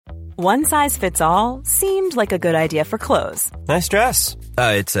One size fits all seemed like a good idea for clothes. Nice dress.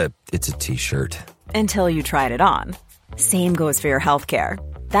 It's a t-shirt. Until you tried it on. Same goes for your healthcare.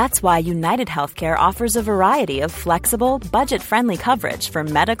 That's why United Healthcare offers a variety of flexible, budget-friendly coverage for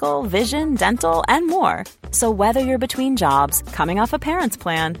medical, vision, dental, and more. So whether you're between jobs, coming off a parent's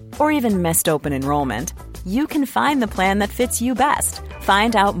plan, or even missed open enrollment, you can find the plan that fits you best.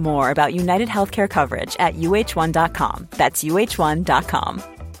 Find out more about United Healthcare coverage at uh1.com. That's uh1.com.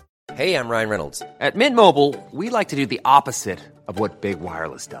 Hey, I'm Ryan Reynolds. At Mint Mobile, we like to do the opposite of what Big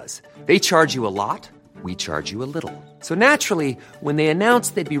Wireless does. They charge you a lot, we charge you a little. So naturally, when they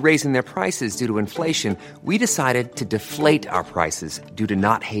announced they'd be raising their prices due to inflation, we decided to deflate our prices due to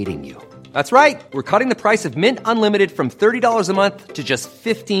not hating you. That's right. We're cutting the price of Mint Unlimited from $30 a month to just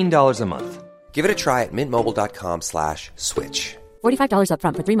 $15 a month. Give it a try at mintmobile.com/switch. $45 up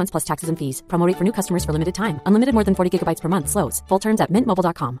front for 3 months plus taxes and fees. Promo rate for new customers for limited time. Unlimited more than 40 gigabytes per month. Slows full terms at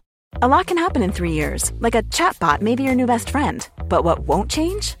mintmobile.com. A lot can happen in 3 years, like a chatbot may be your new best friend. But what won't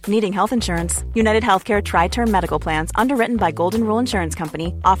change? Needing health insurance. United Healthcare Tri-Term Medical Plans, underwritten by Golden Rule Insurance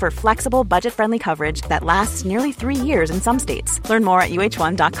Company, offer flexible, budget-friendly coverage that lasts nearly 3 years in some states. Learn more at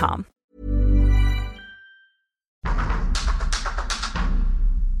uh1.com.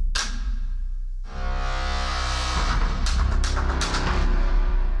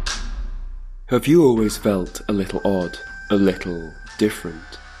 Have you always felt a little odd, a little different?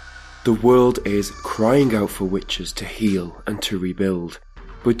 The world is crying out for witches to heal and to rebuild.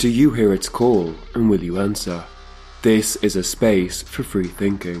 But do you hear its call, and will you answer? This is a space for free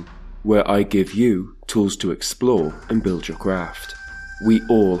thinking, where I give you tools to explore and build your craft. We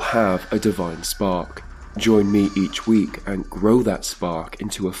all have a divine spark. Join me each week and grow that spark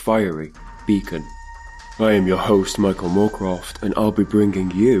into a fiery beacon. I am your host, Michael Moorcroft, and I'll be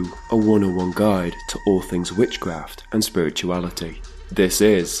bringing you a 101 guide to all things witchcraft and spirituality. This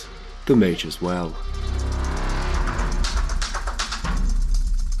is The Mage's Well.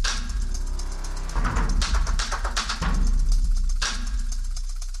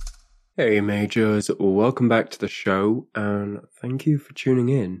 Hey Majors, welcome back to the show, and thank you for tuning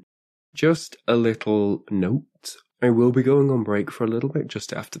in. Just a little note. I will be going on break for a little bit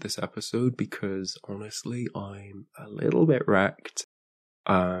just after this episode because, honestly, I'm a little bit wrecked.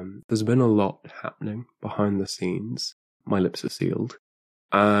 There's been a lot happening behind the scenes. My lips are sealed.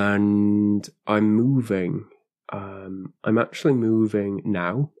 And I'm moving. I'm actually moving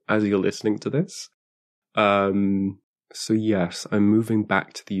now, as you're listening to this. So yes, I'm moving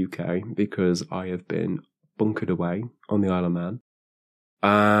back to the UK because I have been bunkered away on the Isle of Man.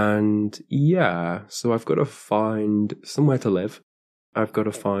 And yeah, so I've got to find somewhere to live. I've got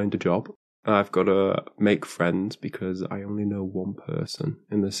to find a job. I've got to make friends because I only know one person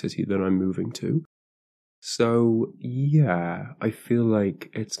in the city that I'm moving to. So yeah, I feel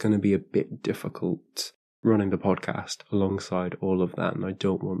like it's going to be a bit difficult running the podcast alongside all of that, and I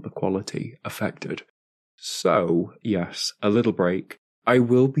don't want the quality affected. So yes, a little break. I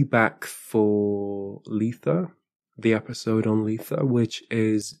will be back for Letha. The episode on Letha, which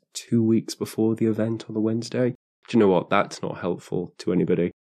is 2 weeks before the event on the Wednesday. Do you know what? That's not helpful to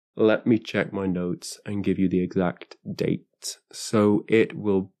anybody. Let me check my notes and give you the exact date. So it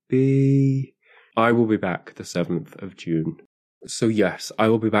will be... I will be back the 7th of June. So yes, I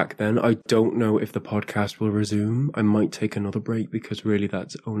will be back then. I don't know if the podcast will resume. I might take another break because really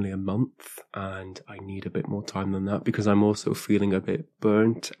that's only a month and I need a bit more time than that because I'm also feeling a bit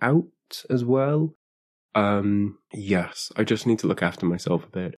burnt out as well. Yes, I just need to look after myself a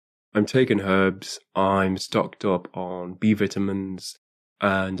bit. I'm taking herbs, I'm stocked up on B vitamins,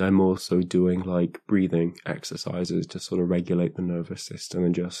 and I'm also doing like breathing exercises to sort of regulate the nervous system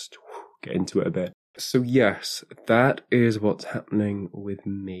and just get into it a bit. So yes, that is what's happening with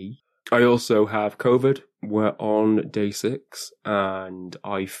me. I also have COVID. We're on day 6, and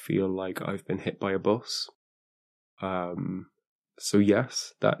I feel like I've been hit by a bus. So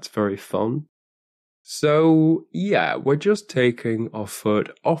yes, that's very fun. So, yeah, we're just taking our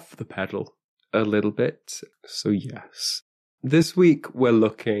foot off the pedal a little bit. So, yes. This week, we're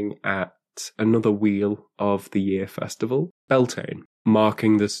looking at another Wheel of the Year festival, Beltane,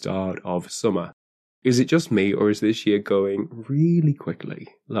 marking the start of summer. Is it just me, or is this year going really quickly?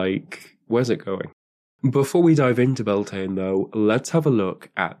 Like, where's it going? Before we dive into Beltane, though, let's have a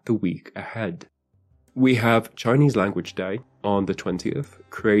look at the week ahead. We have Chinese Language Day on the 20th,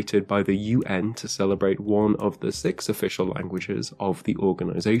 created by the UN to celebrate one of the 6 official languages of the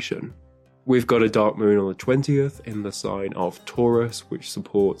organisation. We've got a dark moon on the 20th in the sign of Taurus, which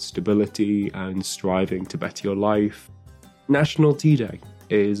supports stability and striving to better your life. National Tea Day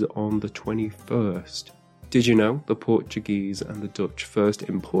is on the 21st. Did you know the Portuguese and the Dutch first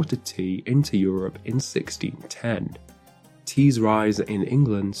imported tea into Europe in 1610? Tea's rise in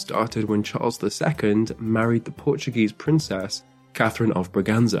England started when Charles II married the Portuguese princess Catherine of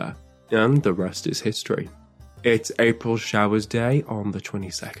Braganza, and the rest is history. It's April Showers Day on the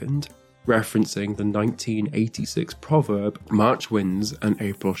 22nd, referencing the 1986 proverb, March winds and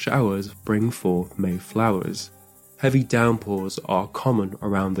April showers bring forth May flowers. Heavy downpours are common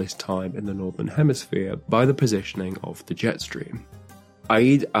around this time in the Northern Hemisphere by the positioning of the jet stream.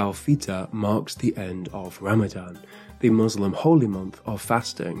 Eid al-Fitr marks the end of Ramadan, the Muslim holy month of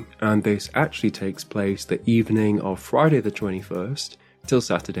fasting, and this actually takes place the evening of Friday the 21st till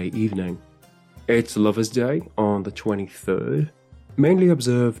Saturday evening. It's Lover's Day on the 23rd. Mainly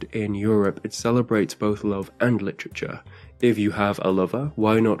observed in Europe, it celebrates both love and literature. If you have a lover,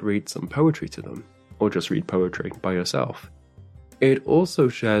 why not read some poetry to them? Or just read poetry by yourself. It also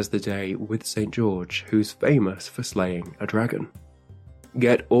shares the day with St. George, who's famous for slaying a dragon.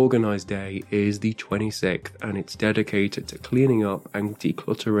 Get Organised Day is the 26th, and it's dedicated to cleaning up and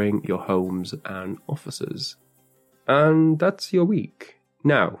decluttering your homes and offices. And that's your week.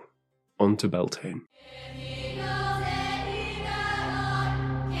 Now, on to Beltane.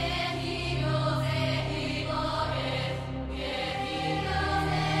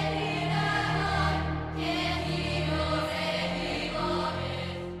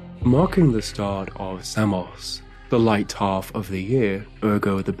 Marking the start of Samos, the light half of the year,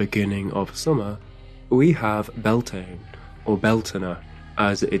 ergo the beginning of summer, we have Beltane, or Beltane,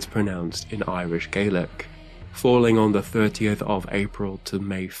 as it's pronounced in Irish Gaelic. Falling on the 30th of April to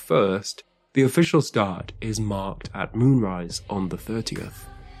May 1st, the official start is marked at moonrise on the 30th.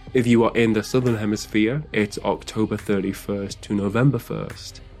 If you are in the southern hemisphere, it's October 31st to November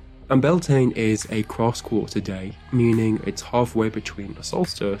 1st. And Beltane is a cross-quarter day, meaning it's halfway between a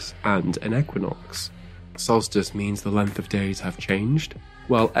solstice and an equinox. Solstice means the length of days have changed,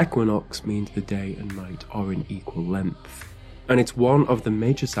 while equinox means the day and night are in equal length. And it's one of the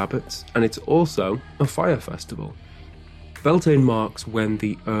major Sabbats, and it's also a fire festival. Beltane marks when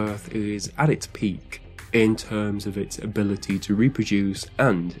the Earth is at its peak in terms of its ability to reproduce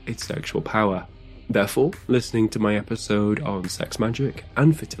and its sexual power. Therefore, listening to my episode on sex magic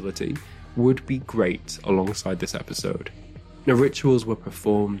and fertility would be great alongside this episode. Now, rituals were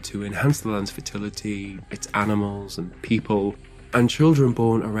performed to enhance the land's fertility, its animals and people, and children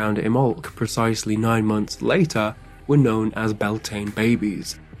born around Imbolc precisely 9 months later were known as Beltane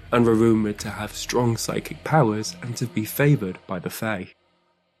babies, and were rumoured to have strong psychic powers and to be favoured by the Fae.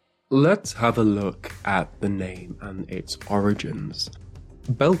 Let's have a look at the name and its origins.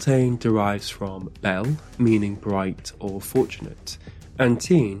 Beltane derives from Bel, meaning bright or fortunate, and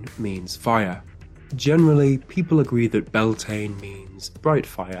Teen means fire. Generally, people agree that Beltane means bright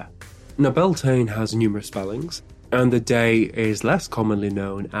fire. Now, Beltane has numerous spellings, and the day is less commonly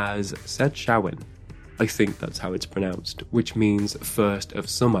known as Sed Shawin. I think that's how it's pronounced, which means first of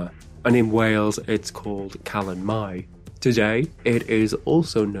summer, and in Wales it's called Calan Mai. Today, it is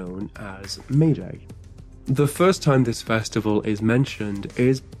also known as May Day. The first time this festival is mentioned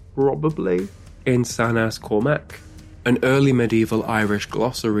is probably in Sanas Cormac, an early medieval Irish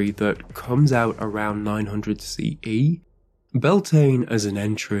glossary that comes out around 900 CE. Beltane as an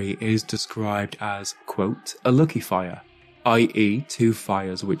entry is described as, quote, a lucky fire, i.e. 2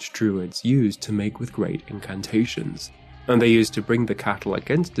 fires which druids used to make with great incantations, and they used to bring the cattle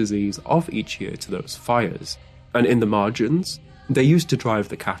against disease of each year to those fires, and in the margins, they used to drive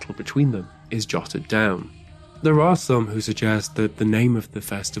the cattle between them, is jotted down. There are some who suggest that the name of the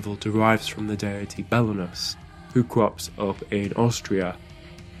festival derives from the deity Belanus, who crops up in Austria.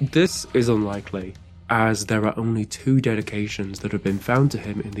 This is unlikely, as there are only 2 dedications that have been found to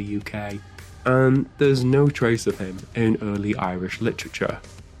him in the UK, and there's no trace of him in early Irish literature.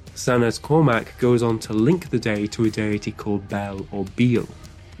 Sanas Cormac goes on to link the day to a deity called Bel or Beal,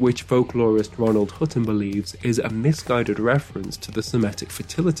 which folklorist Ronald Hutton believes is a misguided reference to the Semitic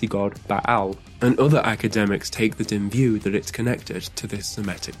fertility god Baal, and other academics take the dim view that it's connected to this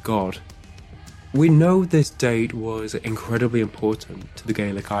Semitic god. We know this date was incredibly important to the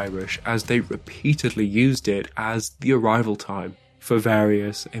Gaelic Irish as they repeatedly used it as the arrival time for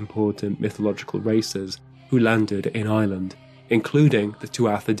various important mythological races who landed in Ireland, including the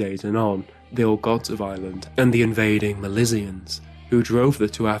Tuatha De Danann, the old gods of Ireland, and the invading Milesians, who drove the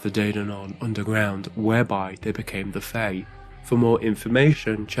Tuatha De Danann underground, whereby they became the Fae. For more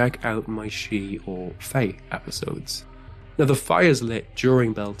information, check out my She or Fae episodes. Now, the fires lit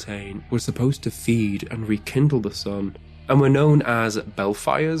during Beltane were supposed to feed and rekindle the sun, and were known as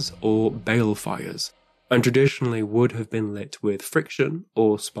Belfires or Balefires, and traditionally would have been lit with friction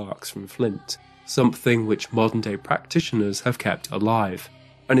or sparks from flint, something which modern-day practitioners have kept alive.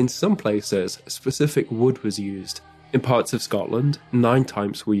 And in some places, specific wood was used. In parts of Scotland, 9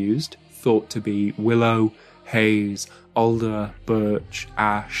 types were used, thought to be willow, haze, alder, birch,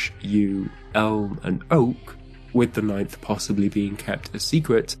 ash, yew, elm and oak, with the 9th possibly being kept a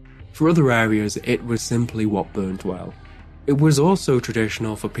secret. For other areas, it was simply what burned well. It was also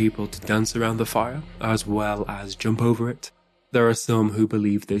traditional for people to dance around the fire, as well as jump over it. There are some who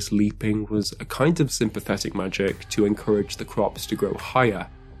believe this leaping was a kind of sympathetic magic to encourage the crops to grow higher.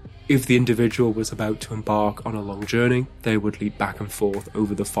 If the individual was about to embark on a long journey, they would leap back and forth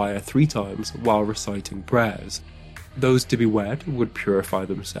over the fire 3 times while reciting prayers. Those to be wed would purify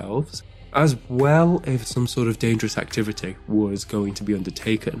themselves, as well if some sort of dangerous activity was going to be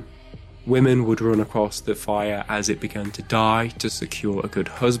undertaken. Women would run across the fire as it began to die to secure a good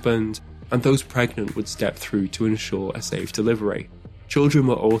husband, and those pregnant would step through to ensure a safe delivery. Children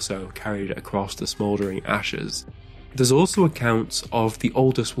were also carried across the smouldering ashes. There's also accounts of the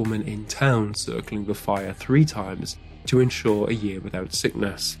oldest woman in town circling the fire 3 times to ensure a year without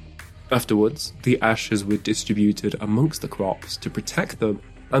sickness. Afterwards, the ashes were distributed amongst the crops to protect them,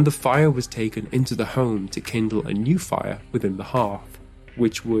 and the fire was taken into the home to kindle a new fire within the hearth,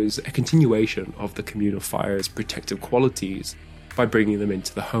 which was a continuation of the communal fire's protective qualities by bringing them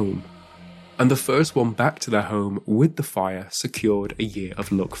into the home. And the first one back to their home with the fire secured a year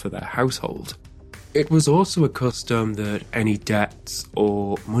of luck for their household. It was also a custom that any debts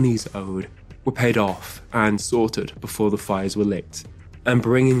or monies owed were paid off and sorted before the fires were lit, and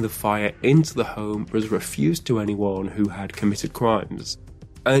bringing the fire into the home was refused to anyone who had committed crimes.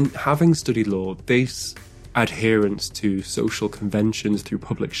 And having studied law, this adherence to social conventions through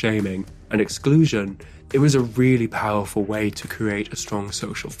public shaming and exclusion, it was a really powerful way to create a strong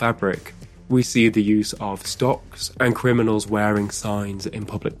social fabric. We see the use of stocks and criminals wearing signs in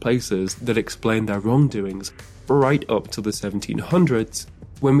public places that explain their wrongdoings right up to the 1700s,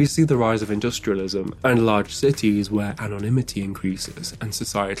 when we see the rise of industrialism and large cities where anonymity increases and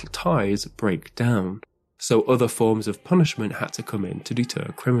societal ties break down. So other forms of punishment had to come in to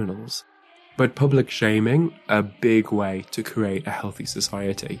deter criminals. But public shaming, a big way to create a healthy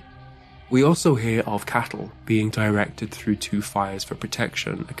society. We also hear of cattle being directed through 2 fires for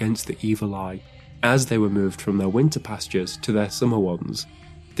protection against the evil eye as they were moved from their winter pastures to their summer ones.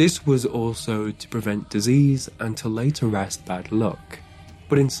 This was also to prevent disease and to later wrest bad luck.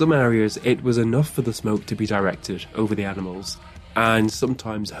 But in some areas it was enough for the smoke to be directed over the animals, and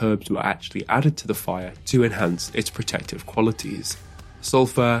sometimes herbs were actually added to the fire to enhance its protective qualities.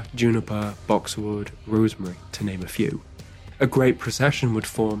 Sulphur, juniper, boxwood, rosemary, to name a few. A great procession would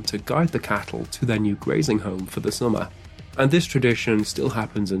form to guide the cattle to their new grazing home for the summer. And this tradition still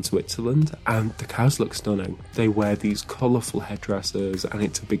happens in Switzerland, and the cows look stunning. They wear these colourful headdresses and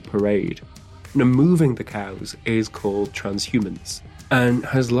it's a big parade. Now, moving the cows is called transhumance, and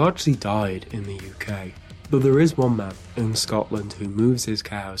has largely died in the UK. Though there is one man in Scotland who moves his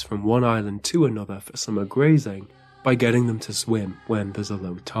cows from one island to another for summer grazing by getting them to swim when there's a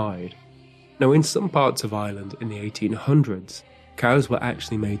low tide. Now, in some parts of Ireland in the 1800s, cows were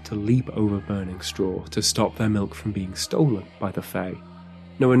actually made to leap over burning straw to stop their milk from being stolen by the Fae.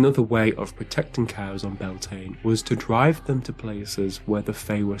 Now, another way of protecting cows on Beltane was to drive them to places where the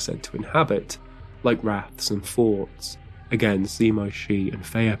Fae were said to inhabit, like raths and forts. Again, see my She and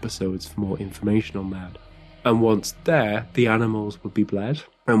Fae episodes for more information on that. And once there, the animals would be bled,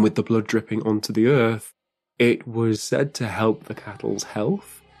 and with the blood dripping onto the earth, it was said to help the cattle's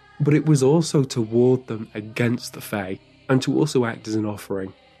health, but it was also to ward them against the Fae, and to also act as an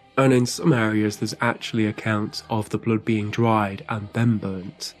offering. And in some areas there's actually accounts of the blood being dried and then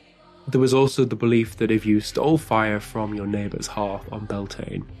burnt. There was also the belief that if you stole fire from your neighbour's hearth on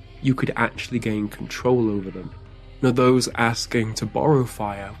Beltane, you could actually gain control over them. Now, those asking to borrow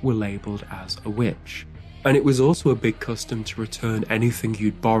fire were labelled as a witch. And it was also a big custom to return anything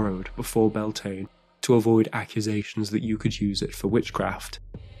you'd borrowed before Beltane to avoid accusations that you could use it for witchcraft.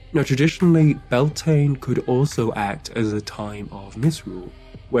 Now, traditionally, Beltane could also act as a time of misrule,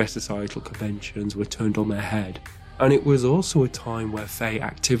 where societal conventions were turned on their head, and it was also a time where Fae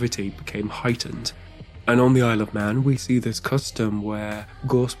activity became heightened. And on the Isle of Man, we see this custom where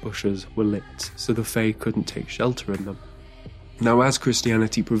gorse bushes were lit so the Fae couldn't take shelter in them. Now, as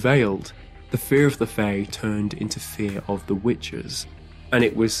Christianity prevailed, the fear of the Fae turned into fear of the witches, and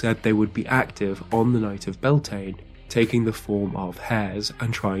it was said they would be active on the night of Beltane, taking the form of hares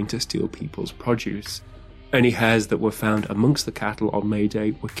and trying to steal people's produce. Any hares that were found amongst the cattle on May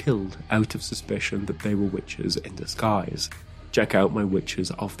Day were killed out of suspicion that they were witches in disguise. Check out my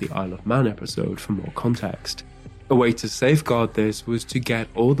Witches of the Isle of Man episode for more context. A way to safeguard this was to get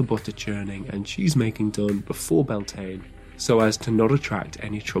all the butter churning and cheese making done before Beltane, so as to not attract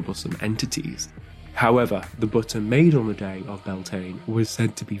any troublesome entities. However, the butter made on the day of Beltane was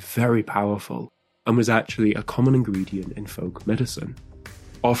said to be very powerful, and was actually a common ingredient in folk medicine.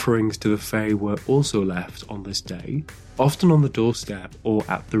 Offerings to the Fae were also left on this day, often on the doorstep or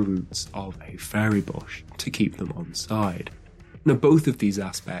at the roots of a fairy bush, to keep them on side. Now, both of these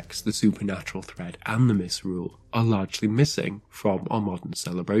aspects, the supernatural thread and the misrule, are largely missing from our modern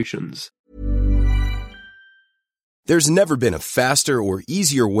celebrations. There's never been a faster or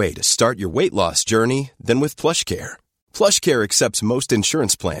easier way to start your weight loss journey than with PlushCare. PlushCare accepts most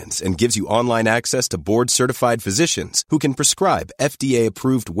insurance plans and gives you online access to board-certified physicians who can prescribe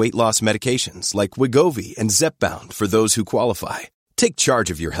FDA-approved weight loss medications like Wegovy and Zepbound for those who qualify. Take charge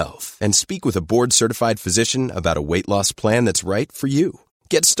of your health and speak with a board-certified physician about a weight loss plan that's right for you.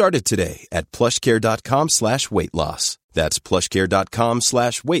 Get started today at plushcare.com/weight loss. That's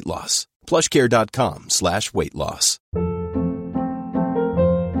plushcare.com/weight loss. plushcare.com/weight loss.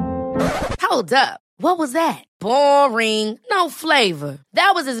 Hold up. What was that? Boring. No flavor.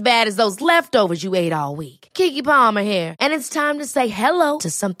 That was as bad as those leftovers you ate all week. Keke Palmer here, and it's time to say hello to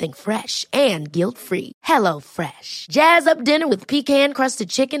something fresh and guilt-free. Hello Fresh. Jazz up dinner with pecan-crusted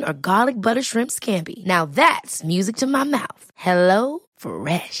chicken or garlic butter shrimp scampi. Now that's music to my mouth. Hello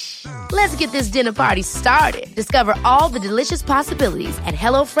Fresh. Let's get this dinner party started. Discover all the delicious possibilities at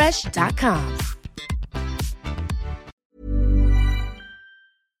HelloFresh.com.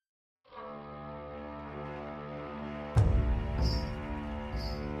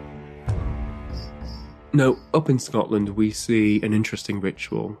 Now, up in Scotland, we see an interesting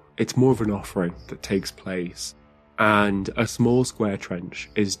ritual. It's more of an offering that takes place, and a small square trench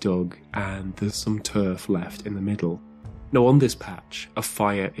is dug, and there's some turf left in the middle. Now, on this patch, a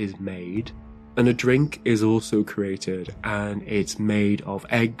fire is made, and a drink is also created, and it's made of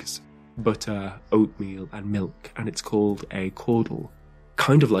eggs, butter, oatmeal, and milk, and it's called a caudle,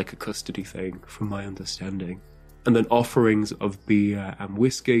 kind of like a custardy thing, from my understanding. And then offerings of beer and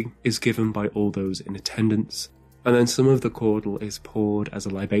whiskey is given by all those in attendance, and then some of the caudle is poured as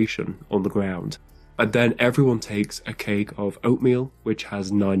a libation on the ground. And then everyone takes a cake of oatmeal, which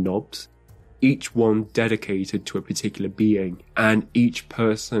has 9 knobs, each one dedicated to a particular being, and each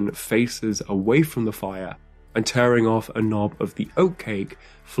person faces away from the fire, and tearing off a knob of the oatcake,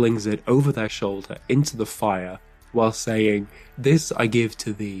 flings it over their shoulder into the fire, while saying, "This I give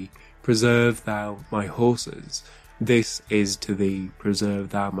to thee, preserve thou my horses. This is to thee,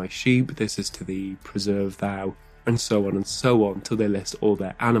 preserve thou my sheep. This is to thee, preserve thou," and so on, till they list all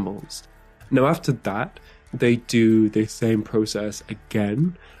their animals. Now after that, they do the same process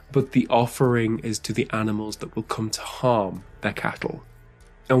again, but the offering is to the animals that will come to harm their cattle.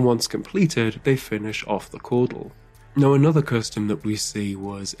 And once completed, they finish off the caudle. Now another custom that we see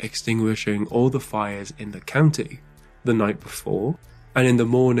was extinguishing all the fires in the county the night before, and in the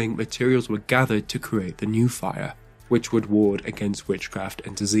morning materials were gathered to create the new fire, which would ward against witchcraft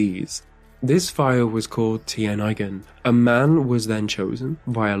and disease. This fire was called Tían Aigean. A man was then chosen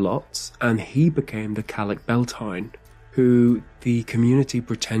via lots, and he became the Cailleach Beltane, who the community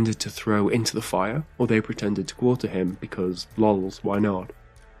pretended to throw into the fire, or they pretended to quarter him, because lols, why not?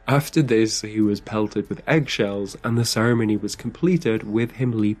 After this, he was pelted with eggshells, and the ceremony was completed with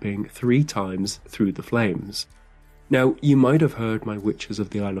him leaping 3 times through the flames. Now, you might have heard my Witches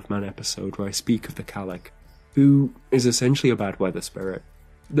of the Isle of Man episode where I speak of the Cailleach, who is essentially a bad weather spirit.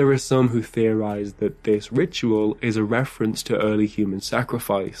 There are some who theorize that this ritual is a reference to early human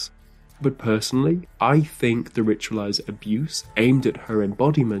sacrifice, but personally, I think the ritualized abuse aimed at her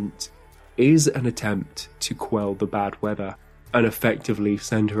embodiment is an attempt to quell the bad weather and effectively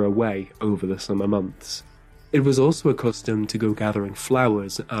send her away over the summer months. It was also a custom to go gathering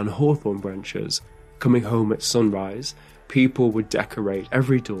flowers and hawthorn branches. Coming home at sunrise, people would decorate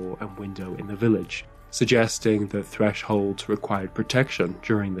every door and window in the village, suggesting that thresholds required protection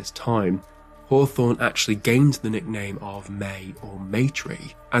during this time. Hawthorn actually gained the nickname of May or May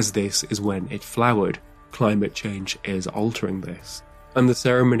tree, as this is when it flowered. Climate change is altering this, and the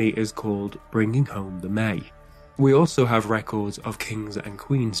ceremony is called Bringing Home the May. We also have records of kings and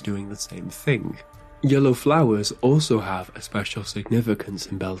queens doing the same thing. Yellow flowers also have a special significance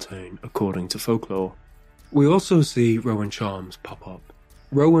in Beltane, according to folklore. We also see Rowan charms pop up.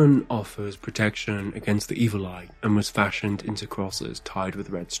 Rowan offers protection against the evil eye and was fashioned into crosses tied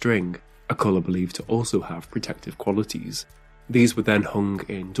with red string, a colour believed to also have protective qualities. These were then hung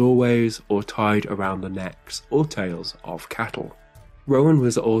in doorways or tied around the necks or tails of cattle. Rowan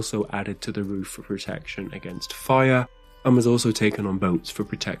was also added to the roof for protection against fire, and was also taken on boats for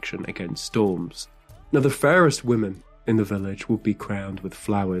protection against storms. Now, the fairest women in the village would be crowned with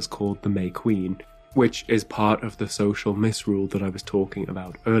flowers called the May Queen, which is part of the social misrule that I was talking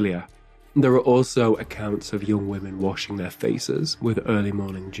about earlier. There are also accounts of young women washing their faces with early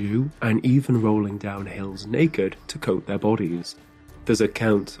morning dew and even rolling down hills naked to coat their bodies. There's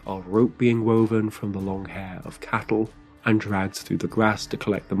account of rope being woven from the long hair of cattle and dragged through the grass to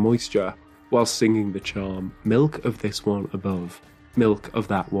collect the moisture, while singing the charm, "Milk of this one above, milk of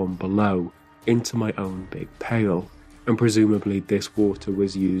that one below, into my own big pail." And presumably this water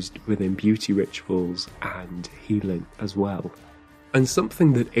was used within beauty rituals and healing as well. And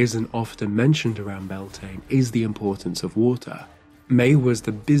something that isn't often mentioned around Beltane is the importance of water. May was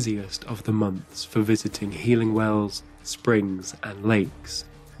the busiest of the months for visiting healing wells, springs and lakes.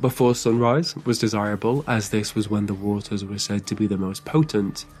 Before sunrise was desirable, as this was when the waters were said to be the most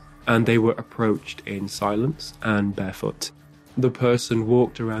potent, and they were approached in silence and barefoot. The person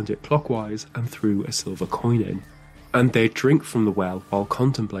walked around it clockwise and threw a silver coin in, and they'd drink from the well while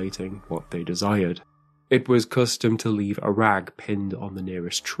contemplating what they desired. It was custom to leave a rag pinned on the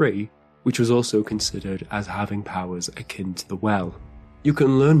nearest tree, which was also considered as having powers akin to the well. You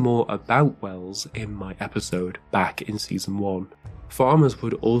can learn more about wells in my episode back in Season 1. Farmers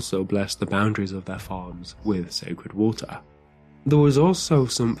would also bless the boundaries of their farms with sacred water. There was also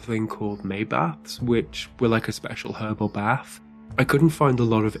something called May baths, which were like a special herbal bath. I couldn't find a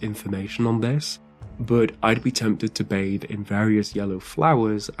lot of information on this, but I'd be tempted to bathe in various yellow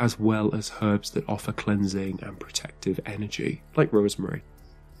flowers as well as herbs that offer cleansing and protective energy, like rosemary.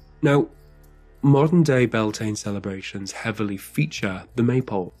 Now, modern-day Beltane celebrations heavily feature the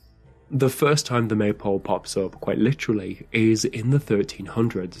maypole. The first time the maypole pops up, quite literally, is in the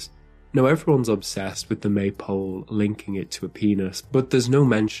 1300s. Now, everyone's obsessed with the maypole, linking it to a penis, but there's no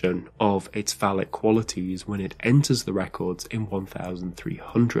mention of its phallic qualities when it enters the records in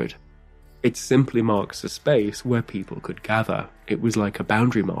 1300. It simply marks a space where people could gather. It was like a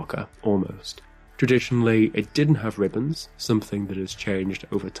boundary marker, almost. Traditionally, it didn't have ribbons, something that has changed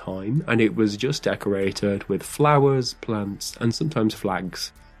over time, and it was just decorated with flowers, plants, and sometimes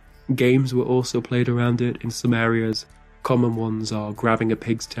flags. Games were also played around it in some areas. Common ones are grabbing a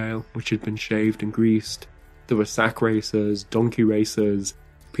pig's tail, which had been shaved and greased. There were sack races, donkey races.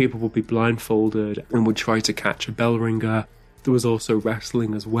 People would be blindfolded and would try to catch a bell ringer. There was also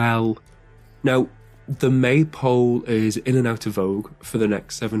wrestling as well. Now, the maypole is in and out of vogue for the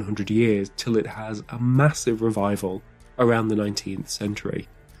next 700 years till it has a massive revival around the 19th century,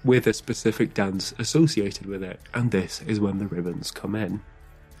 with a specific dance associated with it, and this is when the ribbons come in.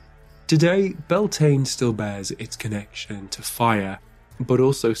 Today, Beltane still bears its connection to fire, but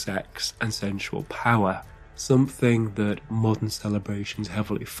also sex and sensual power, something that modern celebrations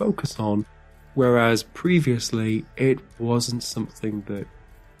heavily focus on, whereas previously it wasn't something that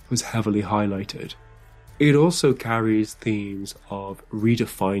was heavily highlighted. It also carries themes of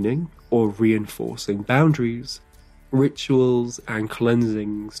redefining or reinforcing boundaries, rituals and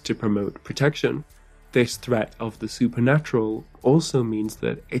cleansings to promote protection. This threat of the supernatural also means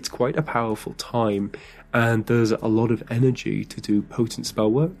that it's quite a powerful time, and there's a lot of energy to do potent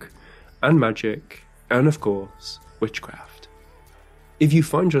spell work and magic and, of course, witchcraft. If you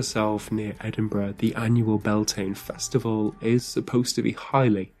find yourself near Edinburgh, the annual Beltane Festival is supposed to be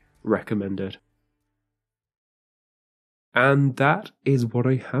highly recommended. And that is what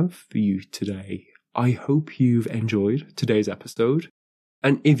I have for you today. I hope you've enjoyed today's episode,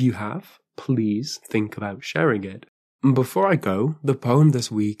 and if you have, please think about sharing it. Before I go, the poem this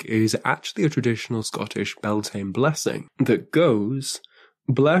week is actually a traditional Scottish Beltane blessing that goes,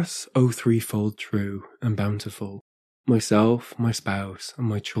 "Bless, O threefold true and bountiful, myself, my spouse, and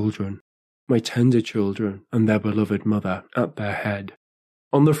my children, my tender children, and their beloved mother at their head.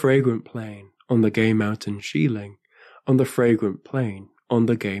 On the fragrant plain, on the gay mountain shieling, on the fragrant plain, on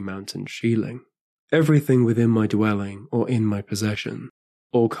the gay mountain shieling. Everything within my dwelling or in my possession,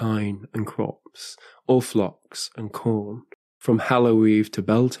 all kine and crops, all flocks and corn, from Hallow Eve to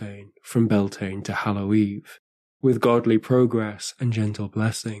Beltane, from Beltane to Hallow Eve, with godly progress and gentle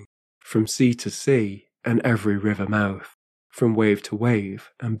blessing, from sea to sea and every river mouth, from wave to wave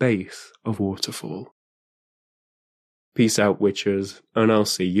and base of waterfall." Peace out, witches, and I'll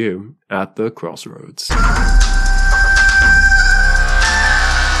see you at the crossroads.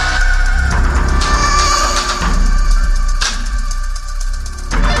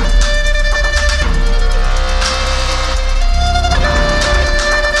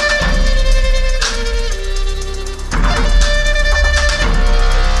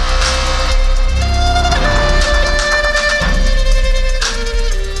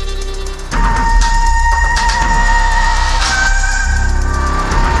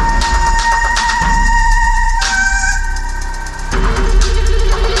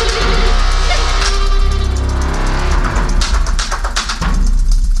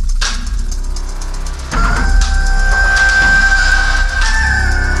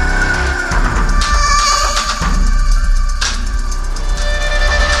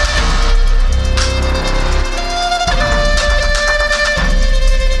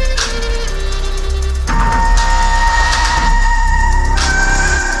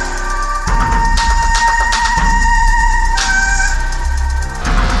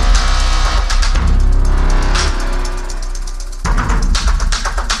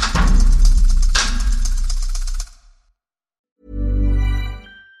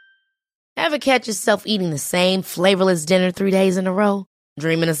 Ever catch yourself eating the same flavorless dinner 3 days in a row?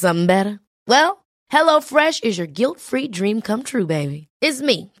 Dreaming of something better? Well, HelloFresh is your guilt-free dream come true, baby. It's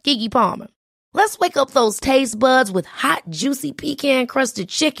me, Keke Palmer. Let's wake up those taste buds with hot, juicy pecan-crusted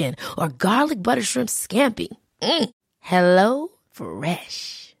chicken or garlic butter shrimp scampi. Hello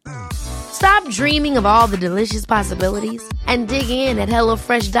Fresh. Stop dreaming of all the delicious possibilities and dig in at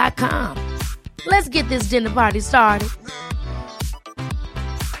HelloFresh.com. Let's get this dinner party started.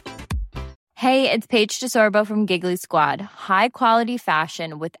 Hey, it's Paige DeSorbo from Giggly Squad. High quality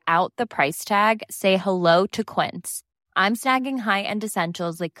fashion without the price tag. Say hello to Quince. I'm snagging high-end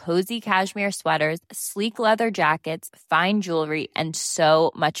essentials like cozy cashmere sweaters, sleek leather jackets, fine jewelry, and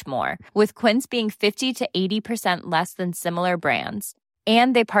so much more. With Quince being 50 to 80% less than similar brands.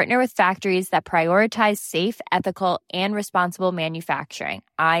 And they partner with factories that prioritize safe, ethical, and responsible manufacturing.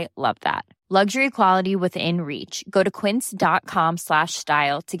 I love that. Luxury quality within reach. Go to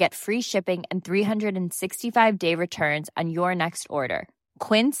quince.com/style to get free shipping and 365-day returns on your next order.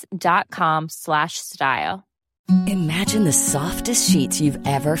 Quince.com/style. Imagine the softest sheets you've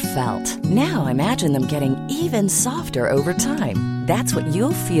ever felt. Now imagine them getting even softer over time. That's what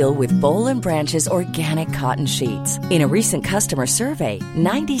you'll feel with Boll & Branch's organic cotton sheets. In a recent customer survey,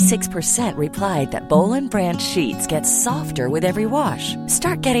 96% replied that Boll & Branch sheets get softer with every wash.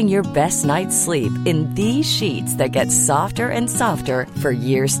 Start getting your best night's sleep in these sheets that get softer and softer for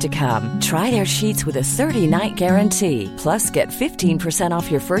years to come. Try their sheets with a 30-night guarantee. Plus, get 15%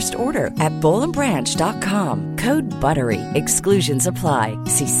 off your first order at bollandbranch.com. Code BUTTERY. Exclusions apply.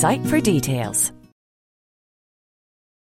 See site for details.